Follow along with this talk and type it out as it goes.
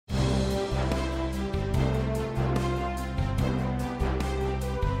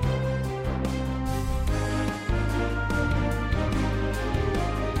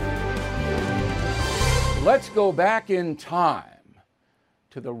Let's go back in time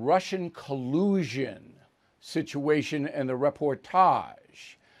to the Russian collusion situation and the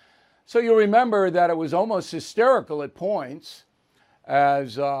reportage. So you'll remember that it was almost hysterical at points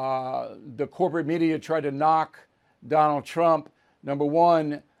as the corporate media tried to knock Donald Trump, number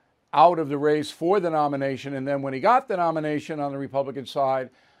one, out of the race for the nomination. And then when he got the nomination on the Republican side,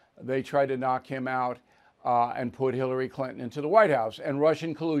 they tried to knock him out and put Hillary Clinton into the White House. And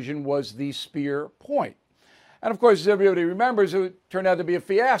Russian collusion was the spear point. And of course, as everybody remembers, it turned out to be a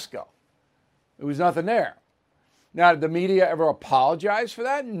fiasco. There was nothing there. Now, did the media ever apologize for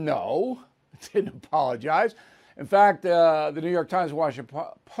that? No, it didn't apologize. In fact, the New York Times and Washington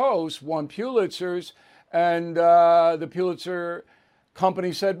Post won Pulitzers, and the Pulitzer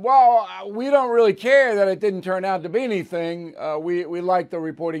company said, well, we don't really care that it didn't turn out to be anything. We like the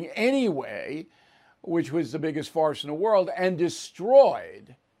reporting anyway, which was the biggest farce in the world, and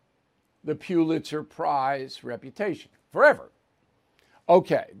destroyed the Pulitzer Prize reputation forever.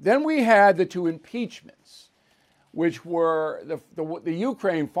 Okay, then we had the two impeachments, which were the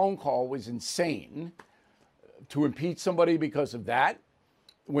Ukraine phone call was insane. To impeach somebody because of that,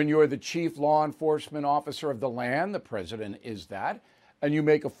 when you're the chief law enforcement officer of the land, the president is that, and you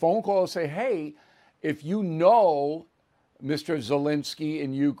make a phone call and say, hey, if you know Mr. Zelensky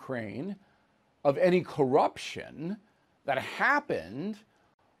in Ukraine of any corruption that happened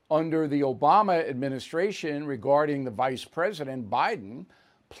under the Obama administration regarding the vice president, Biden,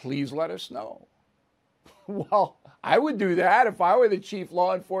 please let us know. Well, I would do that if I were the chief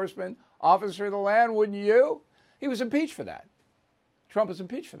law enforcement officer of the land, wouldn't you? He was impeached for that. Trump was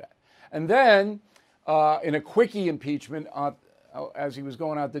impeached for that. And then in a quickie impeachment, as he was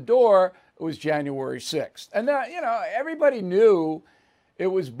going out the door, it was January 6th. And everybody knew it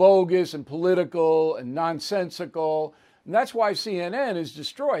was bogus and political and nonsensical. And that's why CNN is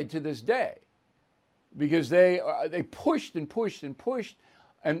destroyed to this day, because they pushed and pushed and pushed.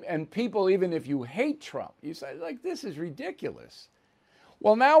 And people, even if you hate Trump, you say, like, this is ridiculous.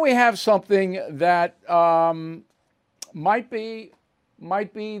 Well, now we have something that might be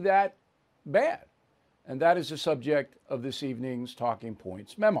that bad. And that is the subject of this evening's Talking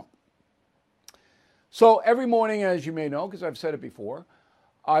Points memo. So every morning, as you may know, because I've said it before,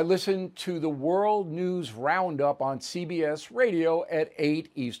 I listen to the World News Roundup on CBS Radio at 8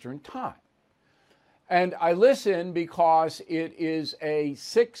 Eastern Time. And I listen because it is a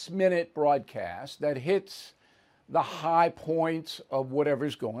 6-minute broadcast that hits the high points of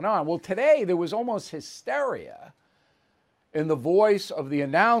whatever's going on. Well, today there was almost hysteria in the voice of the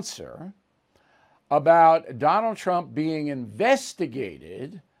announcer about Donald Trump being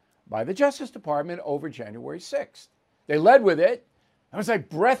investigated by the Justice Department over January 6th. They led with it. I was like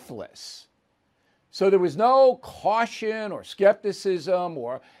breathless. So there was no caution or skepticism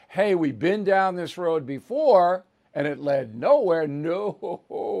or, hey, we've been down this road before and it led nowhere. No.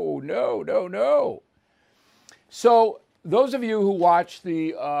 So those of you who watched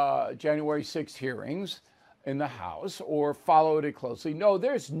the January 6th hearings in the House or followed it closely know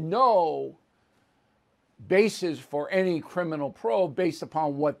there's no basis for any criminal probe based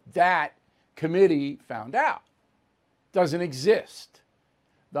upon what that committee found out. Doesn't exist.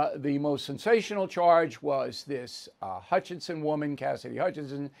 The most sensational charge was this Hutchinson woman, Cassidy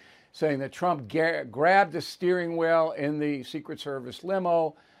Hutchinson, saying that Trump grabbed the steering wheel in the Secret Service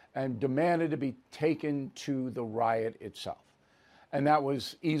limo and demanded to be taken to the riot itself. And that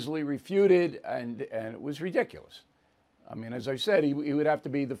was easily refuted, and it was ridiculous. I mean, as I said, he would have to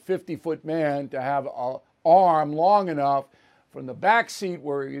be the 50-foot man to have an arm long enough from the back seat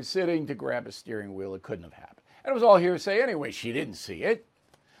where he was sitting to grab a steering wheel. It couldn't have happened. And it was all hearsay anyway. She didn't see it.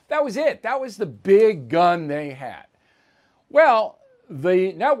 That was it. That was the big gun they had. Well,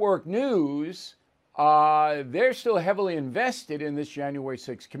 the network news, they're still heavily invested in this January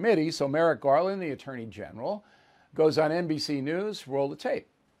 6th committee. So Merrick Garland, the Attorney General, goes on NBC News. Roll the tape.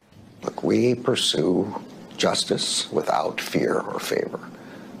 Look, we pursue justice without fear or favor.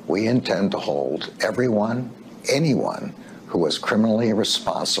 We intend to hold anyone who was criminally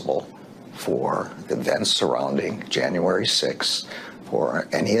responsible for the events surrounding January 6th, for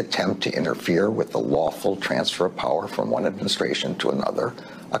any attempt to interfere with the lawful transfer of power from one administration to another,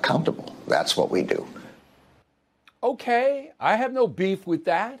 accountable. That's what we do. Okay, I have no beef with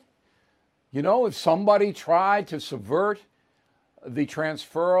that. You know, if somebody tried to subvert the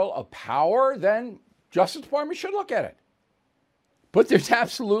transferal of power, then Justice Department should look at it. But there's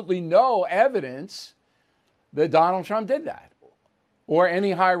absolutely no evidence that Donald Trump did that or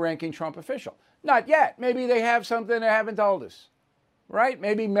any high-ranking Trump official. Not yet. Maybe they have something they haven't told us, right?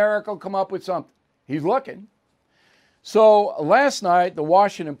 Maybe Merrick will come up with something. He's looking. So last night, the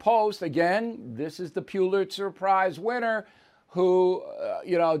Washington Post, again, this is the Pulitzer Prize winner who,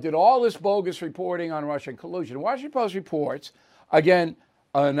 did all this bogus reporting on Russian collusion. The Washington Post reports, again,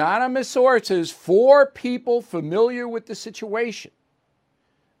 anonymous sources, 4 people familiar with the situation.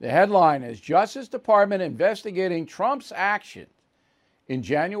 The headline is Justice Department investigating Trump's actions in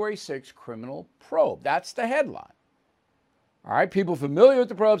January 6 criminal probe. That's the headline. All right, people familiar with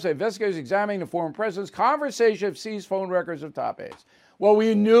the probe say investigators examining the former president's conversation have seized phone records of top aides. Well,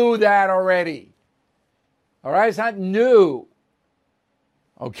 we knew that already. All right, it's not new.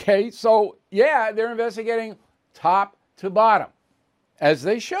 Okay, so yeah, they're investigating top to bottom, as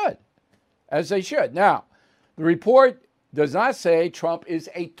they should. As they should. Now, the report does not say Trump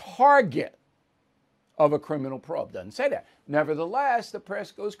is a target of a criminal probe. Doesn't say that. Nevertheless, the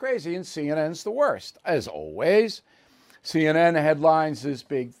press goes crazy, and CNN's the worst, as always. CNN headlines this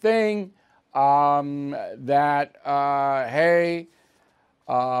big thing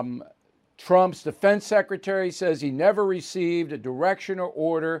Trump's defense secretary says he never received a direction or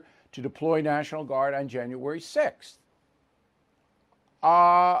order to deploy National Guard on January 6th.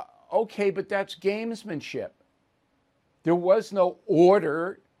 Okay, but that's gamesmanship. There was no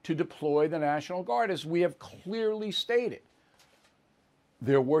order to deploy the National Guard, as we have clearly stated.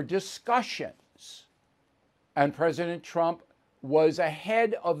 There were discussions. And President Trump was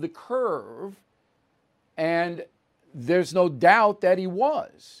ahead of the curve, and there's no doubt that he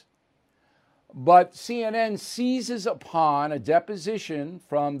was. But CNN seizes upon a deposition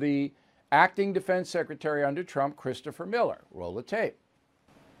from the acting defense secretary under Trump, Christopher Miller. Roll the tape.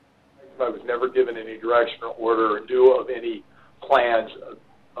 I was never given any direction or order or knew of any plans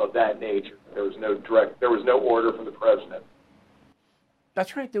of that nature. There was no order from the president.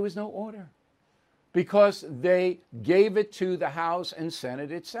 That's right, there was no order. Because they gave it to the House and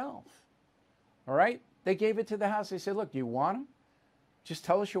Senate itself. All right? They gave it to the House. They said, look, do you want them? Just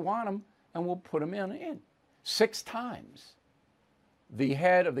tell us you want them, and we'll put them in. 6 times. The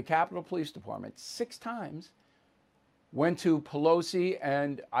head of the Capitol Police Department, 6 times, went to Pelosi,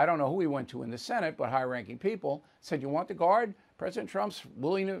 and I don't know who he went to in the Senate, but high-ranking people, said, you want the Guard? President Trump's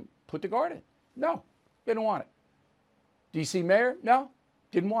willing to put the Guard in. No, didn't want it. D.C. mayor? No,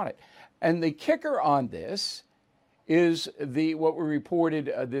 didn't want it. And the kicker on this is what we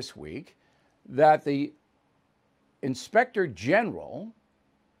reported this week, that the Inspector General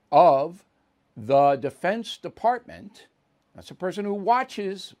of the Defense Department, that's a person who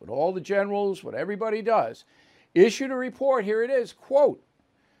watches what all the generals, what everybody does, issued a report. Here it is, quote,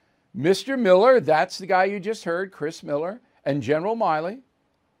 Mr. Miller, that's the guy you just heard, Chris Miller, and General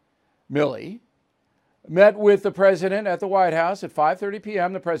Milley, met with the president at the White House at 5:30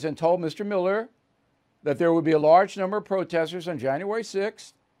 p.m. The president told Mr. Miller that there would be a large number of protesters on January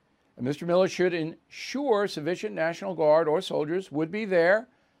 6th, and Mr. Miller should ensure sufficient National Guard or soldiers would be there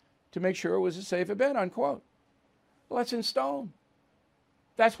to make sure it was a safe event, unquote. Well, that's in stone.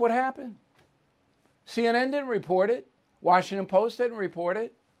 That's what happened. CNN didn't report it. Washington Post didn't report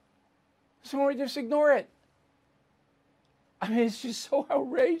it. So we just ignore it. I mean, it's just so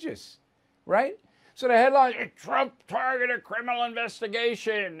outrageous, right? So the headline, Trump targeted criminal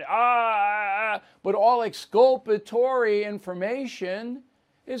investigation. But all exculpatory information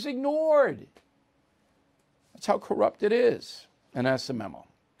is ignored. That's how corrupt it is. And that's the memo.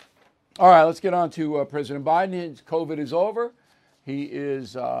 All right, let's get on to President Biden. His COVID is over. He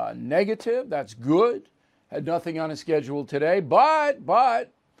is negative. That's good. Had nothing on his schedule today. But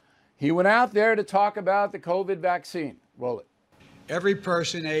he went out there to talk about the COVID vaccine. Roll it. Every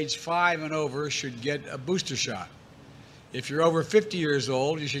person aged 5 and over should get a booster shot. If you're over 50 years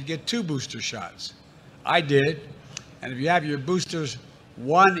old, you should get 2 booster shots. I did. And if you have your boosters,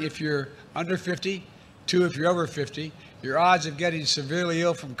 1 if you're under 50, 2 if you're over 50, your odds of getting severely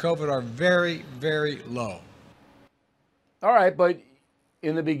ill from COVID are very, very low. All right, but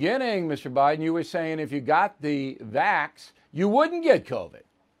in the beginning, Mr. Biden, you were saying if you got the vax, you wouldn't get COVID.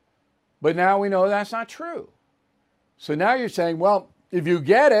 But now we know that's not true. So now you're saying, well, if you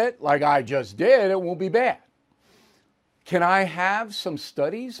get it, like I just did, it won't be bad. Can I have some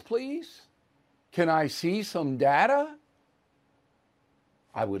studies, please? Can I see some data?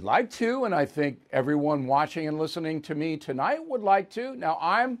 I would like to, and I think everyone watching and listening to me tonight would like to. Now,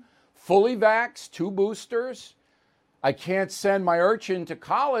 I'm fully vaxxed, 2 boosters. I can't send my urchin to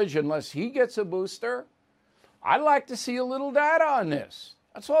college unless he gets a booster. I'd like to see a little data on this.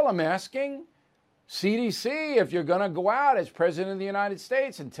 That's all I'm asking. CDC, if you're going to go out as president of the United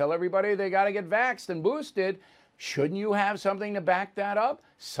States and tell everybody they got to get vaxxed and boosted, shouldn't you have something to back that up?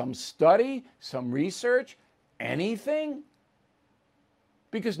 Some study, some research, anything?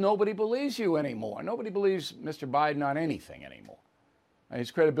 because nobody believes you anymore. Nobody believes Mr. Biden on anything anymore. His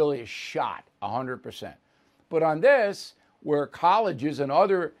credibility is shot 100%. But on this, where colleges and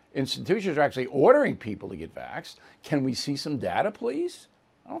other institutions are actually ordering people to get vaxxed, can we see some data, please?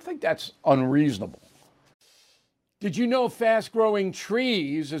 I don't think that's unreasonable. Did you know Fast Growing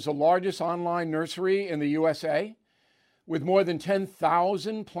Trees is the largest online nursery in the USA with more than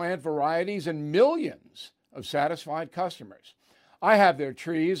 10,000 plant varieties and millions of satisfied customers? I have their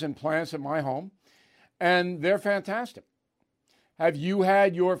trees and plants at my home, and they're fantastic. Have you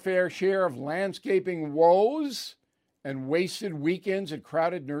had your fair share of landscaping woes and wasted weekends at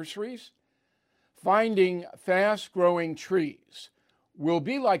crowded nurseries? Finding Fast Growing Trees will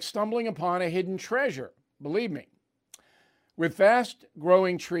be like stumbling upon a hidden treasure, believe me. With Fast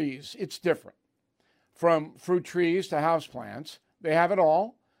Growing Trees, it's different. From fruit trees to houseplants, they have it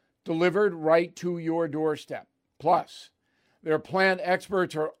all delivered right to your doorstep. Plus, their plant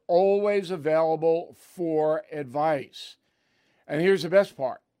experts are always available for advice. And here's the best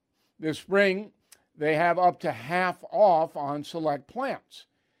part. This spring, they have up to half off on select plants.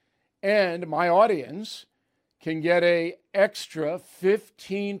 And my audience can get an extra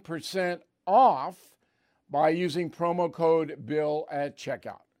 15% off by using promo code BILL at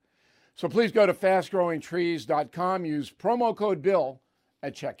checkout. So please go to fastgrowingtrees.com, use promo code BILL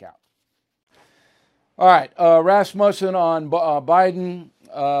at checkout. All right, Rasmussen on Biden,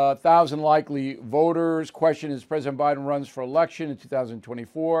 1,000 likely voters. Question is, President Biden runs for election in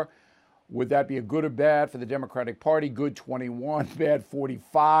 2024. Would that be a good or bad for the Democratic Party? Good 21, bad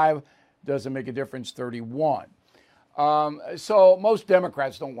 45. Doesn't make a difference 31. So most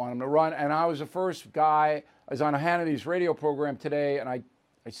Democrats don't want him to run. And I was the first guy, I was on Hannity's radio program today, and I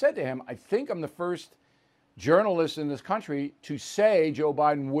said to him, I think I'm the first journalist in this country to say Joe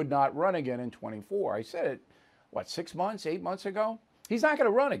Biden would not run again in 24. I said it, 6 months, 8 months ago? He's not going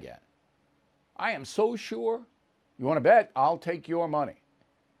to run again. I am so sure. You want to bet? I'll take your money.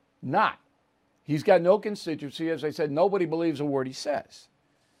 Not. He's got no constituency. As I said, nobody believes a word he says.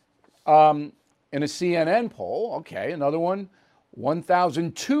 In a CNN poll, okay, another one,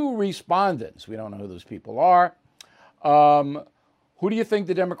 1,002 respondents. We don't know who those people are. Who do you think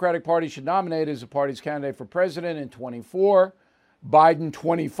the Democratic Party should nominate as the party's candidate for president in 24? Biden,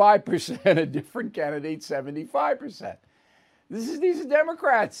 25%, a different candidate, 75%. These are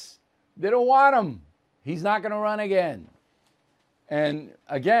Democrats. They don't want him. He's not going to run again. And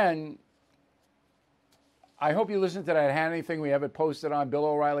again, I hope you listen to that Hannity thing. We have it posted on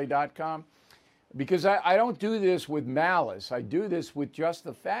BillO'Reilly.com. Because I don't do this with malice. I do this with just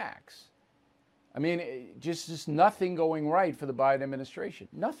the facts. I mean, just nothing going right for the Biden administration.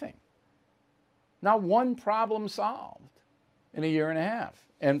 Nothing. Not one problem solved in a year and a half.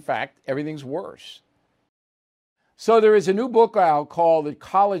 In fact, everything's worse. So there is a new book out called The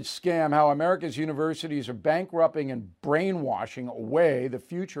College Scam, How America's Universities Are Bankrupting and Brainwashing Away the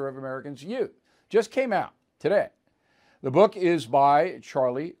Future of Americans' Youth. Just came out today. The book is by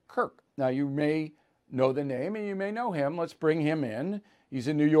Charlie Kirk. Now, you may know the name and you may know him. Let's bring him in. He's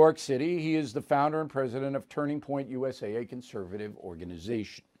in New York City. He is the founder and president of Turning Point USA, a conservative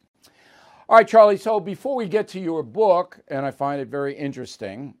organization. All right, Charlie, so before we get to your book, and I find it very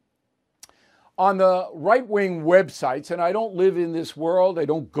interesting, on the right-wing websites, and I don't live in this world, I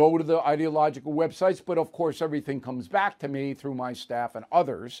don't go to the ideological websites, but of course everything comes back to me through my staff and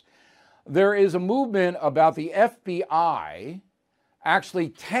others, there is a movement about the FBI actually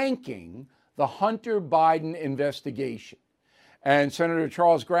tanking the Hunter Biden investigation. And Senator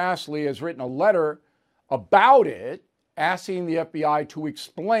Charles Grassley has written a letter about it, asking the FBI to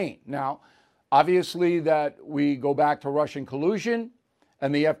explain. Now, obviously that we go back to Russian collusion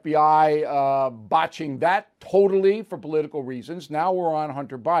and the FBI botching that totally for political reasons. Now we're on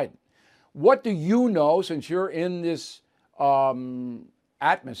Hunter Biden. What do you know, since you're in this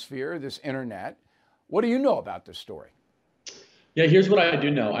atmosphere, this internet, what do you know about this story? Yeah, here's what I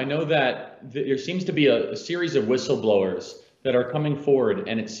do know. I know that there seems to be a series of whistleblowers that are coming forward,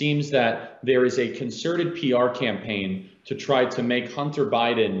 and it seems that there is a concerted PR campaign to try to make Hunter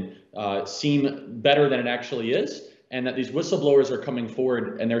Biden seem better than it actually is, and that these whistleblowers are coming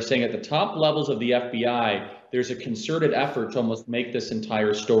forward and they're saying at the top levels of the FBI, there's a concerted effort to almost make this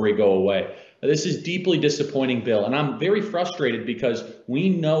entire story go away. Now, this is deeply disappointing, Bill, and I'm very frustrated because we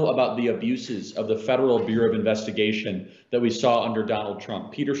know about the abuses of the Federal Bureau of Investigation that we saw under Donald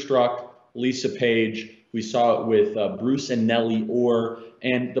Trump. Peter Strzok, Lisa Page, we saw it with Bruce and Nellie Orr,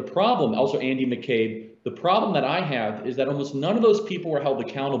 and the problem, also Andy McCabe, the problem that I have is that almost none of those people were held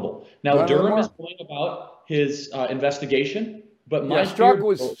accountable. Now, Durham is going about his investigation, but my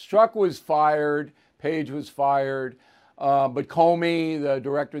Strzok was fired, Page was fired. But Comey, the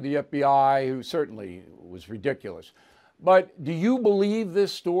director of the FBI, who certainly was ridiculous. But do you believe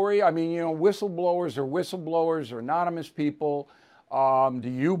this story? I mean, whistleblowers are whistleblowers, or anonymous people. Do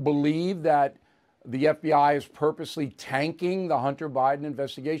you believe that the FBI is purposely tanking the Hunter Biden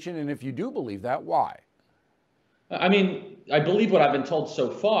investigation? And if you do believe that, why? I mean, I believe what I've been told so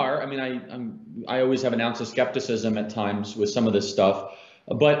far. I mean, I always have an ounce of skepticism at times with some of this stuff,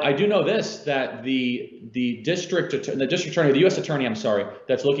 but I do know this, that the district attorney, the U.S. attorney, I'm sorry,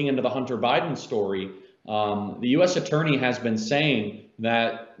 that's looking into the Hunter Biden story, the U.S. attorney has been saying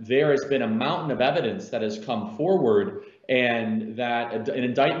that there has been a mountain of evidence that has come forward, and that an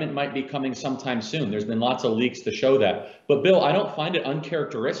indictment might be coming sometime soon. There's been lots of leaks to show that. But Bill, I don't find it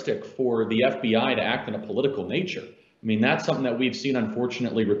uncharacteristic for the FBI to act in a political nature. I mean, that's something that we've seen,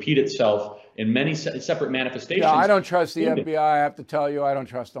 unfortunately, repeat itself in many separate manifestations. Yeah, I don't trust the FBI. I have to tell you, I don't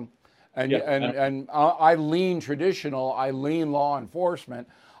trust them. And I lean traditional. I lean law enforcement.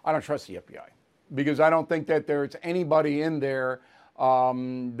 I don't trust the FBI because I don't think that there's anybody in there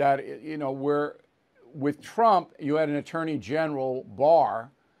where. With Trump, you had an Attorney General, Barr,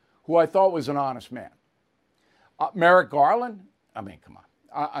 who I thought was an honest man. Merrick Garland? I mean, come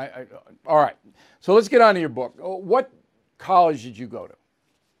on. All right. So let's get on to your book. What college did you go to?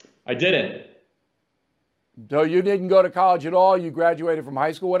 I didn't. So you didn't go to college at all? You graduated from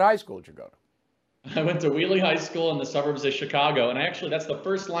high school? What high school did you go to? I went to Wheeling High School in the suburbs of Chicago. And that's the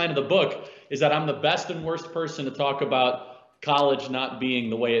first line of the book, is that I'm the best and worst person to talk about college not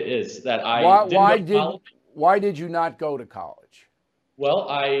being the way it is. That why did you not go to college? Well,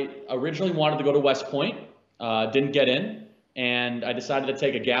 I originally wanted to go to West Point, didn't get in, and I decided to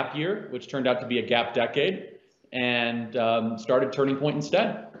take a gap year, which turned out to be a gap decade, and started Turning Point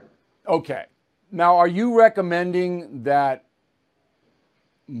instead. Okay. Now, are you recommending that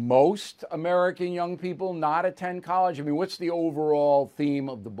most American young people not attend college? I mean, what's the overall theme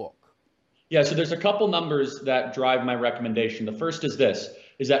of the book? Yeah, so there's a couple numbers that drive my recommendation. The first is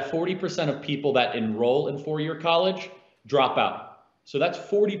that 40% of people that enroll in four-year college drop out. So that's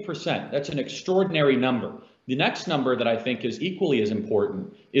 40%. That's an extraordinary number. The next number that I think is equally as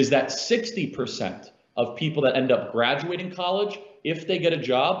important is that 60% of people that end up graduating college, if they get a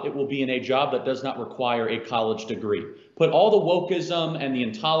job, it will be in a job that does not require a college degree. Put all the wokeism and the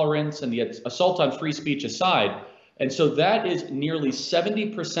intolerance and the assault on free speech aside. And so that is nearly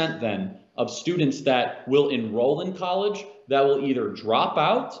 70% then of students that will enroll in college that will either drop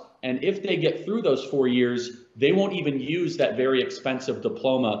out, and if they get through those 4 years, they won't even use that very expensive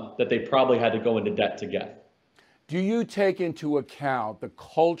diploma that they probably had to go into debt to get. Do you take into account the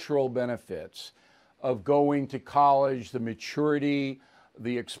cultural benefits of going to college, the maturity,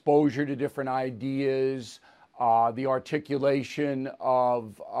 the exposure to different ideas, the articulation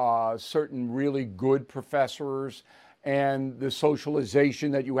of certain really good professors, and the socialization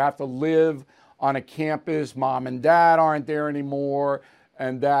that you have to live on a campus? Mom and dad aren't there anymore,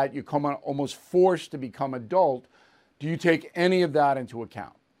 and that you come almost forced to become adult. Do you take any of that into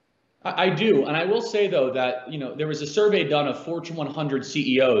account? I do. And I will say, though, that there was a survey done of Fortune 100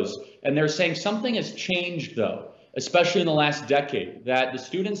 CEOs, and they're saying something has changed, though, especially in the last decade, that the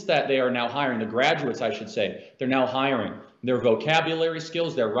students that they are now hiring, the graduates, I should say, they're now hiring, their vocabulary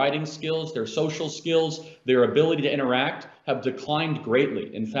skills, their writing skills, their social skills, their ability to interact have declined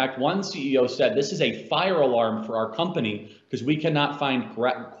greatly. In fact, one CEO said, this is a fire alarm for our company because we cannot find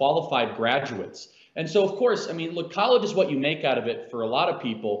qualified graduates. And so, of course, I mean, look, college is what you make out of it for a lot of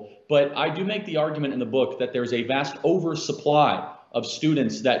people, but I do make the argument in the book that there's a vast oversupply of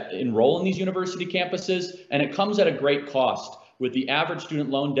students that enroll in these university campuses, and it comes at a great cost, with the average student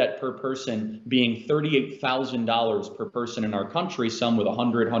loan debt per person being $38,000 per person in our country, some with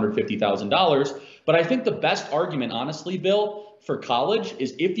 $100,000, $150,000. But I think the best argument, honestly, Bill, for college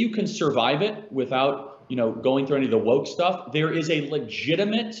is if you can survive it without, going through any of the woke stuff, there is a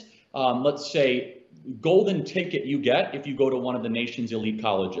legitimate, let's say, golden ticket you get if you go to one of the nation's elite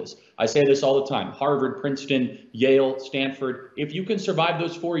colleges. I say this all the time: Harvard, Princeton, Yale, Stanford. If you can survive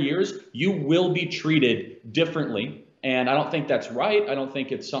those 4 years, you will be treated differently. And I don't think that's right. I don't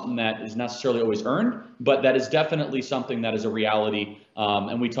think it's something that is necessarily always earned, but that is definitely something that is a reality.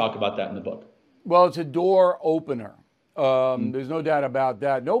 And we talk about that in the book. Well, it's a door opener. There's no doubt about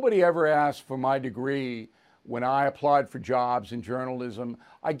that. Nobody ever asked for my degree when I applied for jobs in journalism.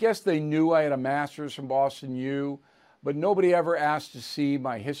 I guess they knew I had a master's from Boston U, but nobody ever asked to see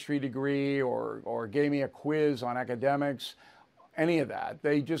my history degree or gave me a quiz on academics, any of that.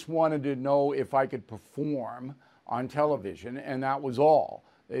 They just wanted to know if I could perform on television, and that was all.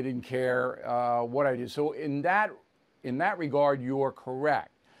 They didn't care what I did. So in that regard, you're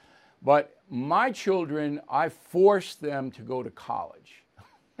correct. But my children, I forced them to go to college.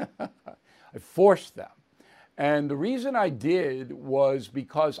 I forced them. And the reason I did was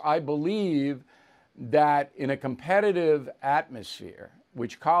because I believe that in a competitive atmosphere,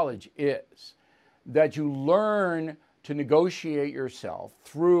 which college is, that you learn to negotiate yourself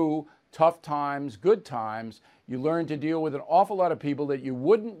through tough times, good times. You learn to deal with an awful lot of people that you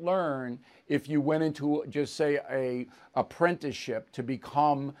wouldn't learn if you went into, just say, a apprenticeship to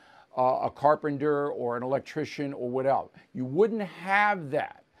become a carpenter or an electrician or whatever. You wouldn't have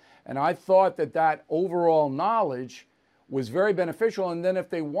that. And I thought that that overall knowledge was very beneficial. And then if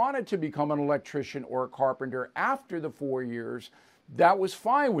they wanted to become an electrician or a carpenter after the 4 years, that was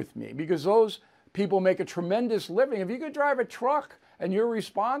fine with me, because those people make a tremendous living. If you could drive a truck and you're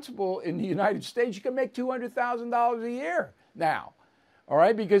responsible in the United States, you can make $200,000 a year now, all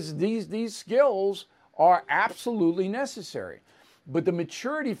right? Because these skills are absolutely necessary. But the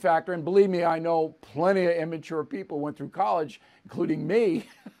maturity factor, and believe me, I know plenty of immature people went through college, including me,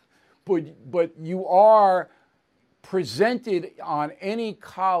 but you are presented on any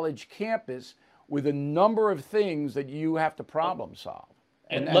college campus with a number of things that you have to problem solve.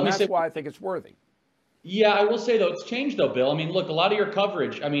 And that's why I think it's worthy. Yeah, I will say, though, it's changed, though, Bill. I mean, look, a lot of your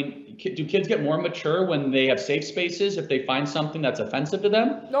coverage, I mean, do kids get more mature when they have safe spaces if they find something that's offensive to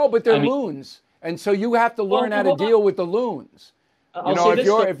them? No, but they're loons. And so you have to learn how to deal with the loons. You know,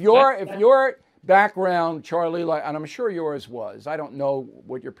 if your background, Charlie, like, and I'm sure yours was, I don't know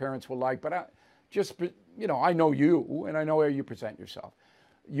what your parents were like, but I know you and I know how you present yourself.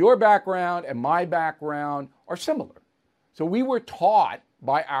 Your background and my background are similar. So we were taught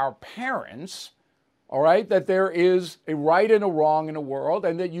by our parents, all right, that there is a right and a wrong in the world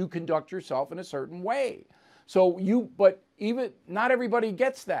and that you conduct yourself in a certain way. But even not everybody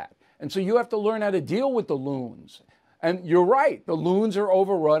gets that. And so you have to learn how to deal with the loons. And you're right, the loons are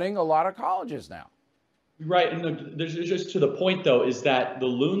overrunning a lot of colleges now. Right, and there's just to the point, though, is that the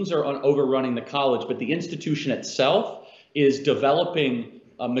loons are overrunning the college, but the institution itself is developing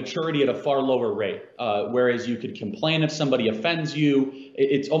maturity at a far lower rate. Whereas you could complain if somebody offends you,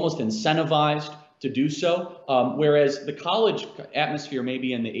 it's almost incentivized to do so. Whereas the college atmosphere,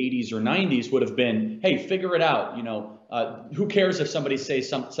 maybe in the 80s or 90s, would have been, hey, figure it out. You know, who cares if somebody says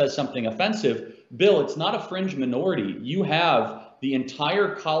something offensive? Bill, it's not a fringe minority. You have the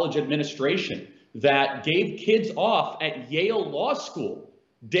entire college administration that gave kids off at Yale Law School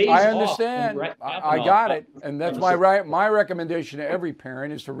days off. I understand. I got it. And that's my recommendation to every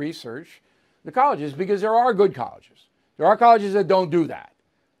parent is to research the colleges, because there are good colleges. There are colleges that don't do that.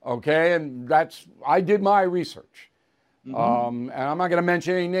 Okay, and I did my research. And I'm not going to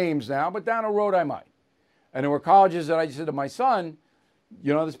mention any names now, but down the road I might. And there were colleges that I said to my son,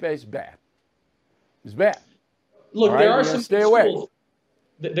 you know, this place is bad. It's bad. Look, there are some stay away. Schools.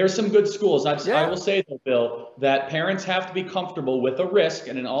 There's some good schools. I will say, though, Bill, that parents have to be comfortable with a risk,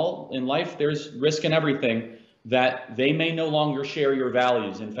 and in life there's risk in everything, that they may no longer share your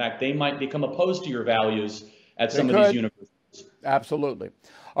values. In fact, they might become opposed to your values at some of these universities. Absolutely.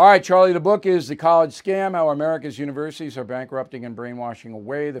 All right, Charlie, the book is The College Scam, How America's Universities Are Bankrupting and Brainwashing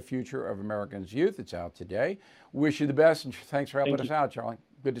Away the Future of Americans' Youth. It's out today. Wish you the best, and thanks for helping us out, Charlie.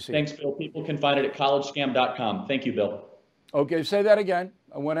 Good to see you. Thanks, Bill. People can find it at collegescam.com. Thank you, Bill. Okay, say that again.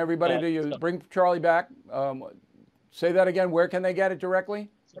 I want everybody to bring Charlie back. Say that again. Where can they get it directly?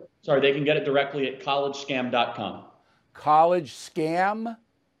 Sorry, they can get it directly at collegescam.com. Collegescam?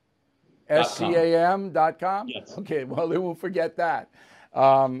 SCAM.com? Yes. Okay, well, they won't forget that.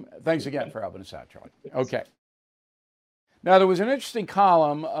 Thanks again for helping us out, Charlie. Okay. Now, there was an interesting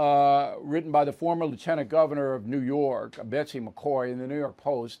column written by the former Lieutenant Governor of New York, Betsy McCoy, in the New York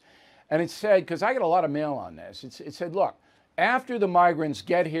Post. And it said, because I get a lot of mail on this, it said, look, after the migrants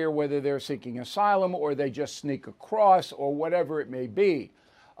get here, whether they're seeking asylum or they just sneak across or whatever it may be,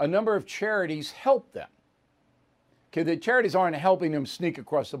 a number of charities help them. Okay, the charities aren't helping them sneak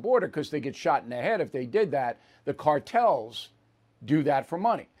across the border because they get shot in the head if they did that. The cartels do that for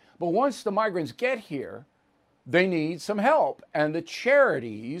money. But once the migrants get here, they need some help, and the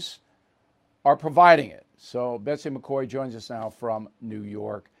charities are providing it. So Betsy McCoy joins us now from New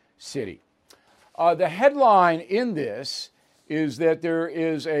York City. The headline in this is that there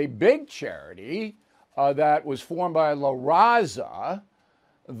is a big charity that was formed by La Raza,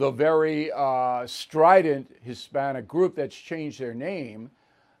 the very strident Hispanic group that's changed their name,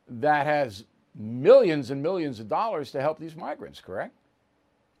 that has millions and millions of dollars to help these migrants, correct?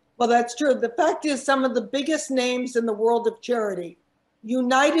 Well, that's true. The fact is, some of the biggest names in the world of charity,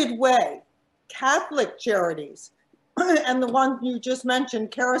 United Way, Catholic Charities, and the one you just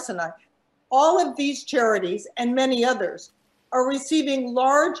mentioned, Karis and I, all of these charities and many others are receiving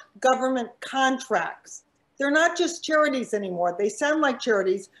large government contracts. They're not just charities anymore. They sound like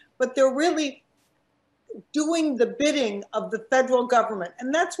charities, but they're really doing the bidding of the federal government.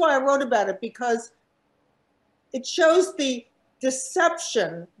 And that's why I wrote about it, because it shows the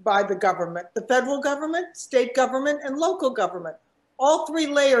deception by the government, the federal government, state government, and local government. All three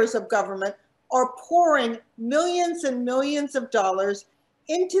layers of government are pouring millions and millions of dollars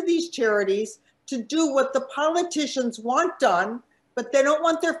into these charities to do what the politicians want done, but they don't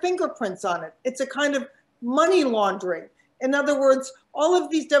want their fingerprints on it. It's a kind of money laundering. In other words, all of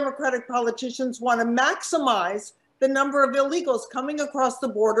these Democratic politicians want to maximize the number of illegals coming across the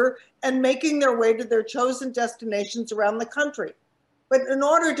border and making their way to their chosen destinations around the country. But in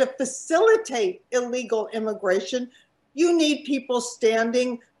order to facilitate illegal immigration, you need people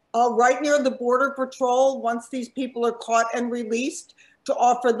standing right near the Border Patrol once these people are caught and released, to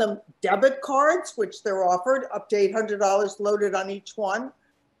offer them debit cards, which they're offered, up to $800 loaded on each one,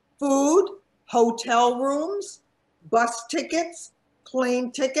 food, hotel rooms, bus tickets,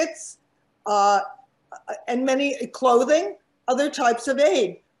 plane tickets, and many clothing, other types of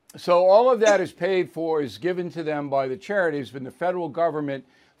aid. So all of that is paid for, is given to them by the charities, but the federal government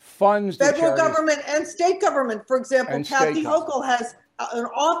funds the Federal charities. government and state government. For example, And Kathy state Hochul has an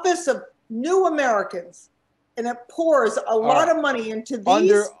office of new Americans, and it pours a lot of money into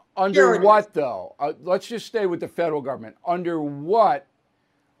these Under charities. what, though? Let's just stay with the federal government. Under what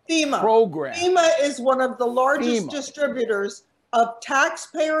FEMA program? FEMA is one of the largest FEMA. distributors of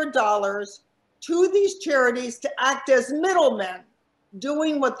taxpayer dollars to these charities to act as middlemen,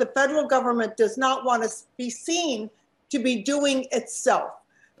 doing what the federal government does not want to be seen to be doing itself.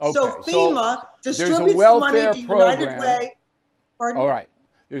 Okay, So FEMA there's a distributes the welfare money to United program. Way. Pardon? All right.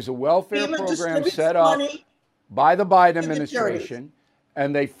 There's a welfare FEMA program distributes set up money by the Biden the administration,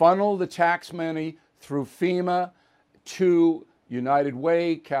 and they funnel the tax money through FEMA to United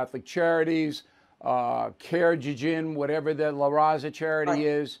Way, Catholic Charities, Care Jijin, whatever the La Raza charity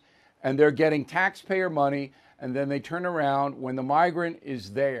is, and they're getting taxpayer money, and then they turn around when the migrant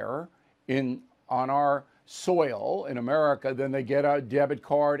is there on our soil in America, then they get a debit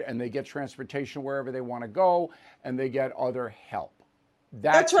card and they get transportation wherever they want to go, and they get other help.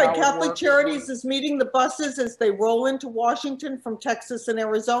 That's right. how it Catholic works. Charities is meeting the buses as they roll into Washington from Texas and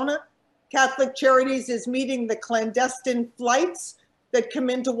Arizona. Catholic Charities is meeting the clandestine flights that come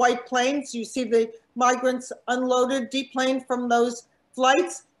into White Plains. You see the migrants unloaded, deplaned from those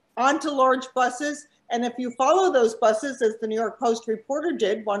flights onto large buses. And if you follow those buses, as the New York Post reporter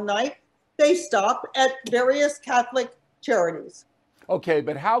did one night, they stop at various Catholic charities. Okay,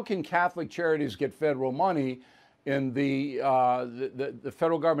 but how can Catholic Charities get federal money? The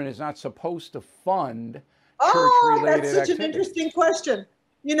federal government is not supposed to fund church-related that's such activities. an interesting question.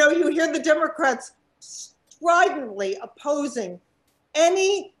 You know, you hear the Democrats stridently opposing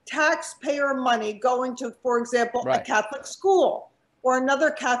any taxpayer money going to, for example, a Catholic school or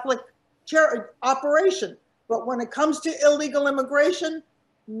another Catholic operation. But when it comes to illegal immigration,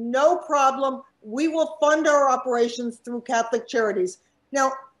 no problem. We will fund our operations through Catholic Charities.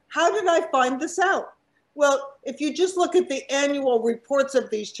 Now, how did I find this out? Well, if you just look at the annual reports of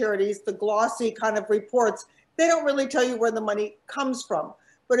these charities, the glossy kind of reports, they don't really tell you where the money comes from.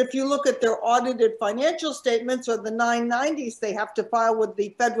 But if you look at their audited financial statements or the 990s they have to file with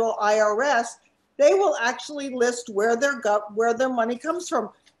the federal IRS, they will actually list where their money comes from.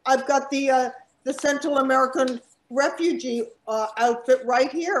 I've got the Central American refugee outfit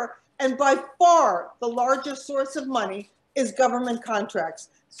right here. And by far, the largest source of money is government contracts.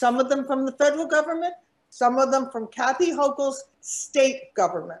 Some of them from the federal government, some of them from Kathy Hochul's state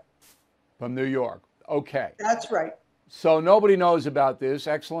government. From New York. Okay. That's right. So nobody knows about this.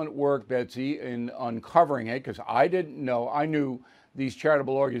 Excellent work, Betsy, in uncovering it, because I didn't know. I knew these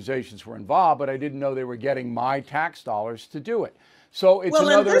charitable organizations were involved, but I didn't know they were getting my tax dollars to do it. So it's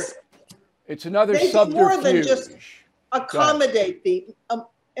another they subterfuge. do more than just accommodate the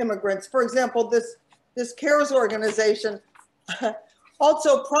immigrants. For example, this CARES organization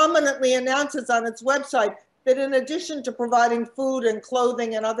also prominently announces on its website that in addition to providing food and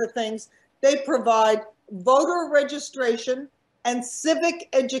clothing and other things, they provide voter registration and civic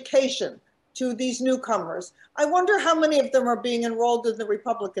education to these newcomers. I wonder how many of them are being enrolled in the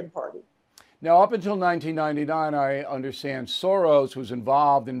Republican Party. Now, up until 1999, I understand Soros was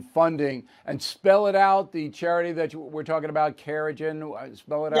involved in funding, and spell it out, the charity that we're talking about, Carrigan,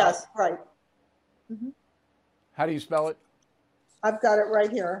 spell it out. Yes, right. Mm-hmm. How do you spell it? I've got it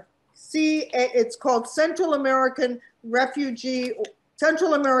right here. It's called Central American Refuge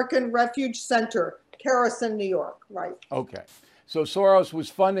Center, Harrison, New York, right. Okay. So Soros was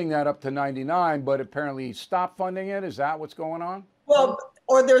funding that up to 99, but apparently he stopped funding it. Is that what's going on? Well,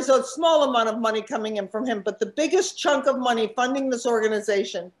 or there's a small amount of money coming in from him, but the biggest chunk of money funding this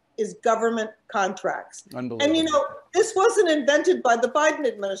organization is government contracts. Unbelievable. And you know, this wasn't invented by the Biden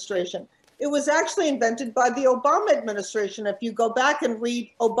administration. It was actually invented by the Obama administration. If you go back and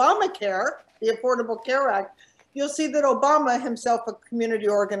read Obamacare, the Affordable Care Act, you'll see that Obama, himself a community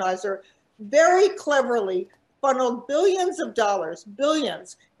organizer, very cleverly funneled billions of dollars,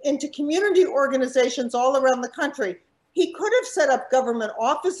 billions, into community organizations all around the country. He could have set up government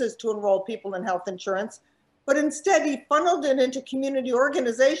offices to enroll people in health insurance, but instead he funneled it into community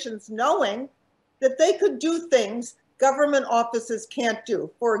organizations knowing that they could do things government offices can't do.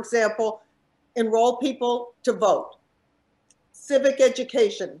 For example, enroll people to vote, civic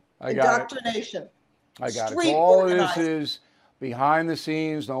education, indoctrination. I got it. So all of this is behind the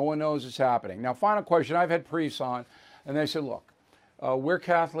scenes. No one knows it's happening. Now, final question. I've had priests on, and they said, look, we're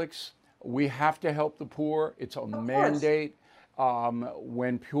Catholics. We have to help the poor. It's a mandate.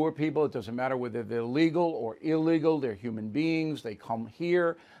 When poor people, it doesn't matter whether they're legal or illegal, they're human beings. They come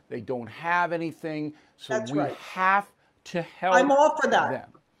here. They don't have anything. So That's we right. have to help I'm all for that. them.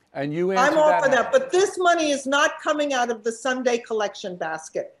 And you I'm all for now. that. But this money is not coming out of the Sunday collection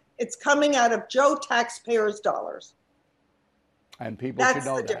basket. It's coming out of Joe taxpayers' dollars. And people That's should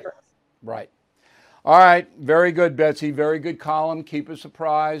know the that. difference. Right. All right. Very good, Betsy. Very good column. Keep us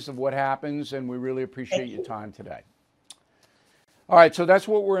apprised of what happens, and we really appreciate your time today. All right. So that's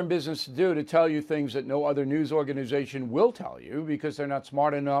what we're in business to do, to tell you things that no other news organization will tell you because they're not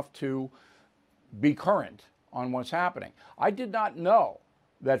smart enough to be current on what's happening. I did not know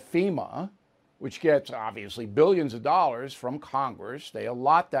that FEMA, which gets obviously billions of dollars from Congress, they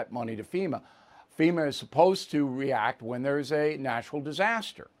allot that money to FEMA. FEMA is supposed to react when there's a natural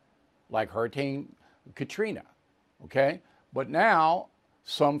disaster, like Hurricane Katrina, okay? But now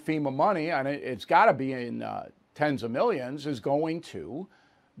some FEMA money, and it's got to be in tens of millions, is going to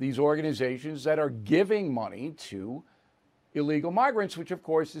these organizations that are giving money to illegal migrants, which of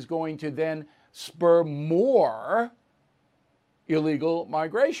course is going to then spur more illegal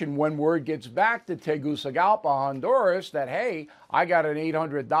migration. When word gets back to Tegucigalpa, Honduras, that, hey, I got an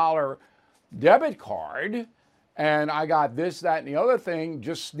 $800 debit card and I got this, that, and the other thing,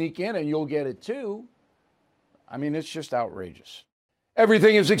 just sneak in and you'll get it too. I mean, it's just outrageous.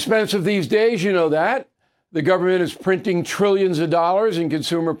 Everything is expensive these days, you know that. The government is printing trillions of dollars and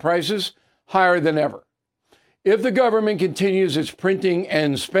consumer prices higher than ever. If the government continues its printing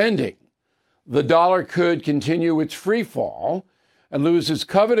and spending, the dollar could continue its free fall and lose its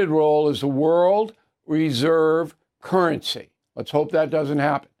coveted role as the world reserve currency. Let's hope that doesn't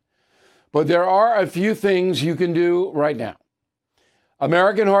happen. But there are a few things you can do right now.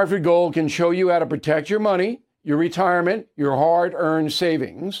 American Hartford Gold can show you how to protect your money, your retirement, your hard-earned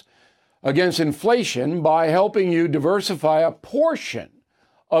savings against inflation by helping you diversify a portion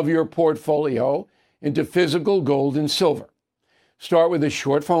of your portfolio into physical gold and silver. Start with a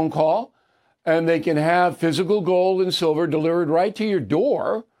short phone call, and they can have physical gold and silver delivered right to your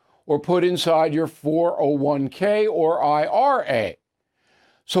door or put inside your 401k or IRA.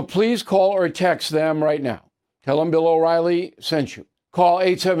 So please call or text them right now. Tell them Bill O'Reilly sent you. Call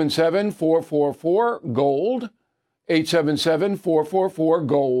 877-444-GOLD,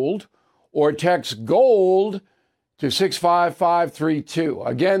 877-444-GOLD, or text GOLD to 65532.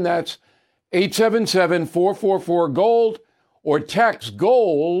 Again, that's 877-444-GOLD, or text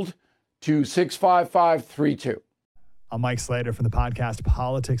GOLD to 65532. I'm Mike Slater from the podcast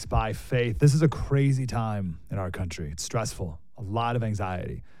Politics by Faith. This is a crazy time in our country. It's stressful, a lot of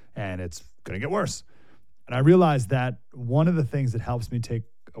anxiety, and it's going to get worse. And I realized that one of the things that helps me take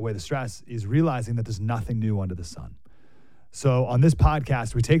away the stress is realizing that there's nothing new under the sun. So on this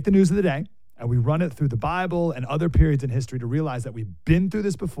podcast, we take the news of the day and we run it through the Bible and other periods in history to realize that we've been through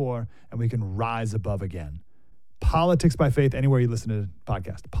this before and we can rise above again. Politics by Faith, anywhere you listen to the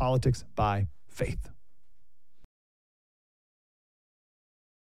podcast. Politics by Faith.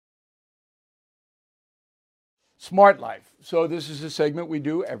 Smart Life. So this is a segment we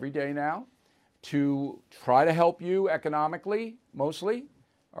do every day now to try to help you economically, mostly,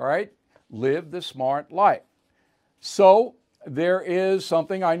 all right? Live the smart life. So there is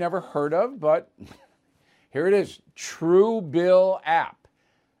something I never heard of, but here it is, Truebill app.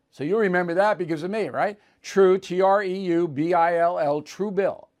 So you'll remember that because of me, right? True, Treubill,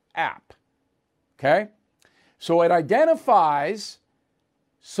 Truebill app, okay? So it identifies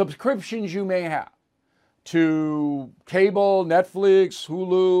subscriptions you may have to cable, Netflix,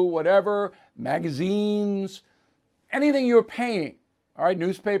 Hulu, whatever, magazines, anything you're paying, all right,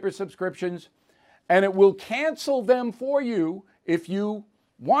 newspaper subscriptions, and it will cancel them for you if you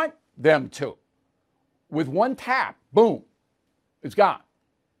want them to. With one tap, boom, it's gone.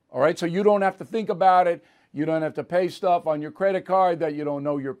 All right, so you don't have to think about it. You don't have to pay stuff on your credit card that you don't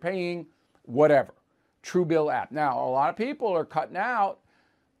know you're paying, whatever. Truebill app. Now, a lot of people are cutting out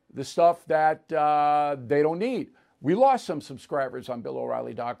the stuff that they don't need. We lost some subscribers on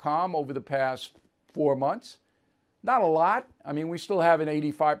BillO'Reilly.com over the past 4 months. Not a lot. I mean, we still have an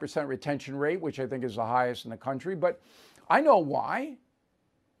 85% retention rate, which I think is the highest in the country. But I know why.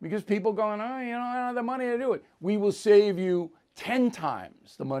 Because people going, oh, you know, I don't have the money to do it. We will save you 10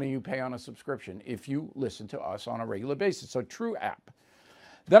 times the money you pay on a subscription if you listen to us on a regular basis. So True app.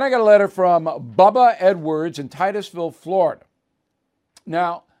 Then I got a letter from Bubba Edwards in Titusville, Florida.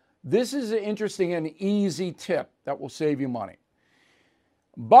 Now, this is an interesting and easy tip that will save you money.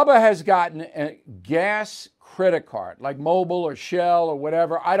 Bubba has gotten a gas credit card, like Mobil or Shell or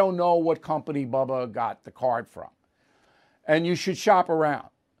whatever. I don't know what company Bubba got the card from. And you should shop around.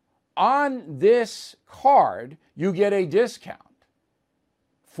 On this card, you get a discount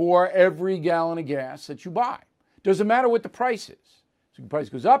for every gallon of gas that you buy. Doesn't matter what the price is. So the price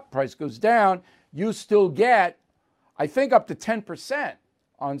goes up, price goes down, you still get, I think, up to 10%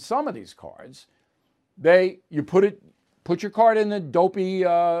 on some of these cards. You put your card in the dopey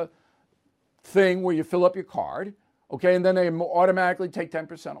thing where you fill up your card, okay, and then they automatically take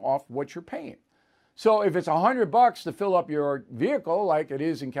 10% off what you're paying. So if it's $100 to fill up your vehicle, like it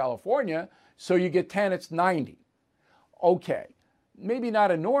is in California, so you get 10, it's 90. Okay, maybe not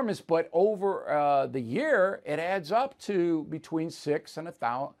enormous, but over the year, it adds up to between $600 and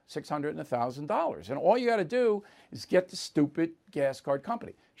 $1,000. And all you got to do is get the stupid gas card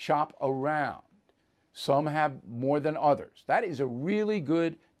company. Shop around. Some have more than others. That is a really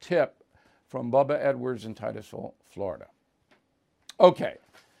good tip from Bubba Edwards in Titusville, Florida. Okay.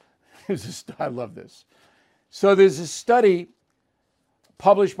 I love this. So there's a study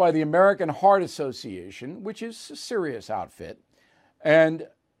published by the American Heart Association, which is a serious outfit, and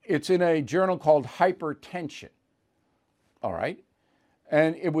it's in a journal called Hypertension. All right.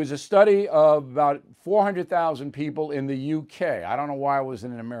 And it was a study of about 400,000 people in the UK. I don't know why it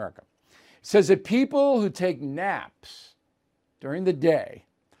wasn't in America. It says that people who take naps during the day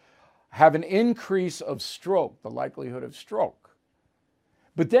have an increase of stroke, the likelihood of stroke.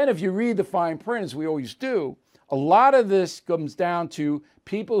 But then if you read the fine print, as we always do, a lot of this comes down to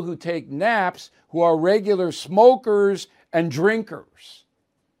people who take naps who are regular smokers and drinkers.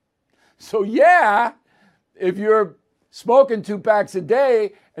 So yeah, if you're smoking 2 packs a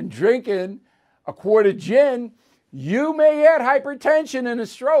day and drinking a quart of gin, you may get hypertension and a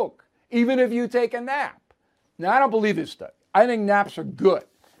stroke, even if you take a nap. Now, I don't believe this study. I think naps are good,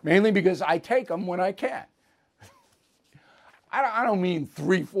 mainly because I take them when I can. I don't mean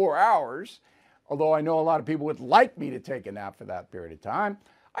 3-4 hours, although I know a lot of people would like me to take a nap for that period of time.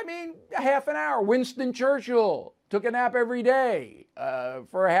 I mean, a half an hour. Winston Churchill took a nap every day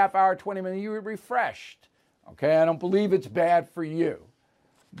for a half hour, 20 minutes. You were refreshed. Okay, I don't believe it's bad for you,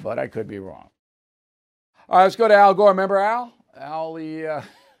 but I could be wrong. All right, let's go to Al Gore. Remember Al? Al, I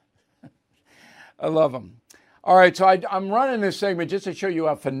love him. All right, so I'm running this segment just to show you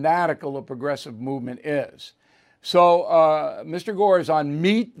how fanatical the progressive movement is. So Mr. Gore is on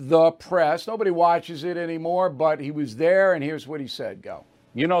Meet the Press. Nobody watches it anymore, but he was there, and here's what he said. Go.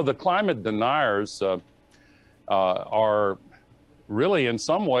 You know, the climate deniers are really in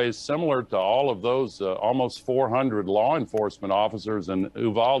some ways similar to all of those almost 400 law enforcement officers in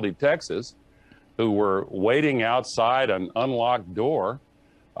Uvalde, Texas, who were waiting outside an unlocked door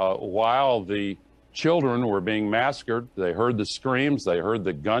while the children were being massacred. They heard the screams, they heard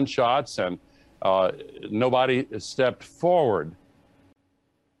the gunshots, and nobody stepped forward.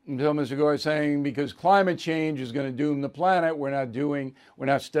 Until Mr. Gore is saying because climate change is going to doom the planet, we're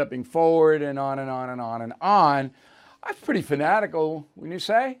not stepping forward, and on and on and on and on. That's pretty fanatical, wouldn't you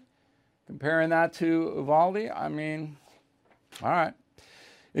say? Comparing that to Uvalde, I mean, all right.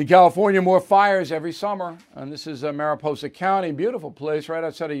 In California, more fires every summer, and this is Mariposa County, beautiful place right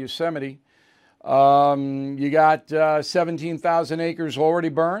outside of Yosemite. You got 17,000 acres already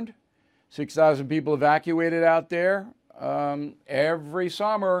burned. 6,000 people evacuated out there every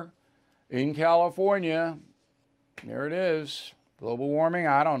summer in California. There it is. Global warming,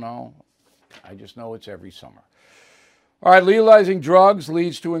 I don't know. I just know it's every summer. All right, legalizing drugs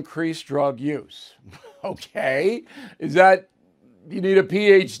leads to increased drug use. Okay, is that, you need a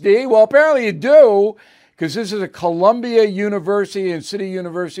PhD? Well, apparently you do, because this is a Columbia University and City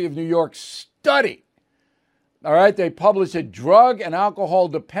University of New York study. All right, they published a drug and alcohol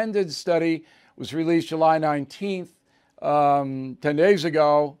dependence study, was released July 19th, 10 days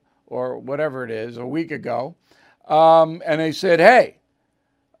ago, or whatever it is, a week ago. And they said, hey,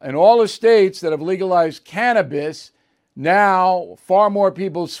 in all the states that have legalized cannabis, now far more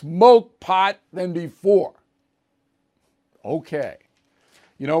people smoke pot than before. Okay.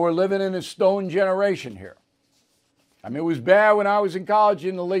 You know, we're living in a stone generation here. I mean, it was bad when I was in college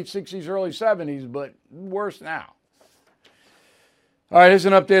in the late 60s, early 70s, but worse now. All right, here's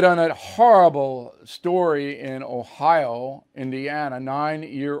an update on that horrible story in Ohio, Indiana.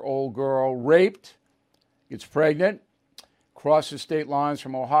 9-year-old girl raped, gets pregnant, crosses state lines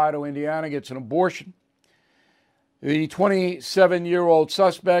from Ohio to Indiana, gets an abortion. The 27-year-old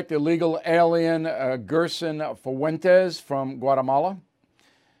suspect, illegal alien Gerson Fuentes from Guatemala,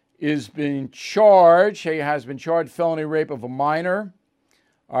 is being charged. He has been charged felony rape of a minor.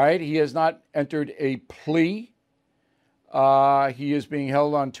 All right, he has not entered a plea. He is being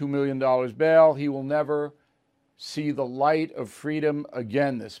held on $2 million bail. He will never see the light of freedom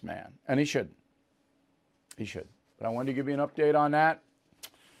again, this man. And he shouldn't. He should. But I wanted to give you an update on that.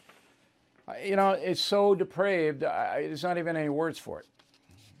 You know, it's so depraved, there's not even any words for it.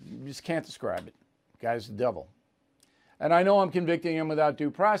 You just can't describe it. The guy's the devil. And I know I'm convicting him without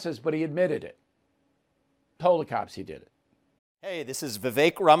due process, but he admitted it. Told the cops he did it. Hey, this is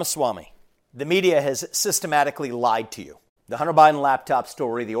Vivek Ramaswamy. The media has systematically lied to you. The Hunter Biden laptop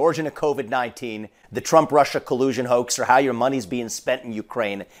story, the origin of COVID-19, the Trump-Russia collusion hoax, or how your money's being spent in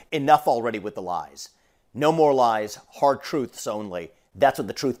Ukraine. Enough already with the lies. No more lies, hard truths only. That's what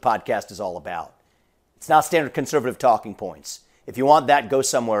the Truth Podcast is all about. It's not standard conservative talking points. If you want that, go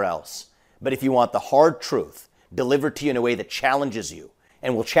somewhere else. But if you want the hard truth delivered to you in a way that challenges you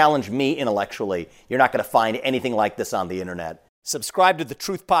and will challenge me intellectually, you're not going to find anything like this on the internet. Subscribe to the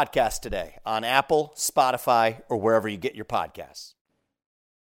Truth Podcast today on Apple, Spotify, or wherever you get your podcasts.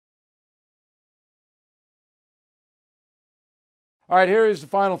 All right, here is the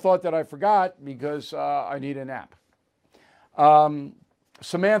final thought that I forgot because I need a nap.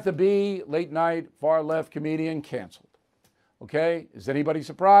 Samantha Bee, late night, far left comedian, canceled. Okay, is anybody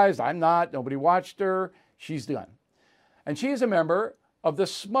surprised? I'm not. Nobody watched her. She's done. And she is a member of the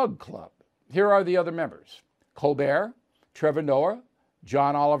Smug Club. Here are the other members: Colbert, Trevor Noah,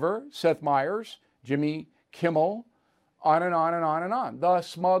 John Oliver, Seth Meyers, Jimmy Kimmel, on and on and on and on. The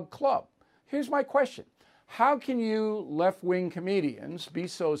Smug Club. Here's my question. How can you left-wing comedians be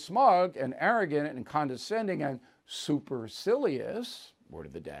so smug and arrogant and condescending and supercilious, word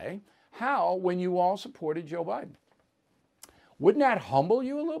of the day, how when you all supported Joe Biden? Wouldn't that humble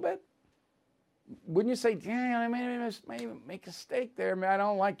you a little bit? Wouldn't you say, damn, I made a mistake there, man. I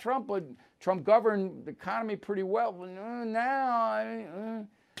don't like Trump, but Trump governed the economy pretty well. Now,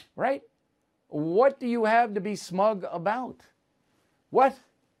 right? What do you have to be smug about? What?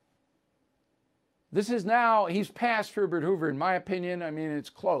 This is now, he's past Herbert Hoover, in my opinion. I mean, it's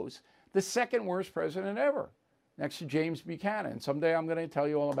close. The second worst president ever, next to James Buchanan. Someday I'm going to tell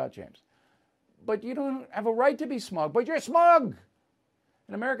you all about James. But you don't have a right to be smug, but you're smug.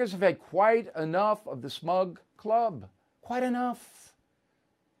 And Americans have had quite enough of the Smug Club. Quite enough.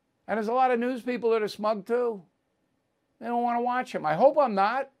 And there's a lot of news people that are smug too. They don't want to watch him. I hope I'm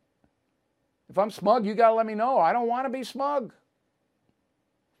not. If I'm smug, you got to let me know. I don't want to be smug.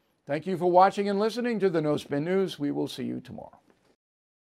 Thank you for watching and listening to the No Spin News. We will see you tomorrow.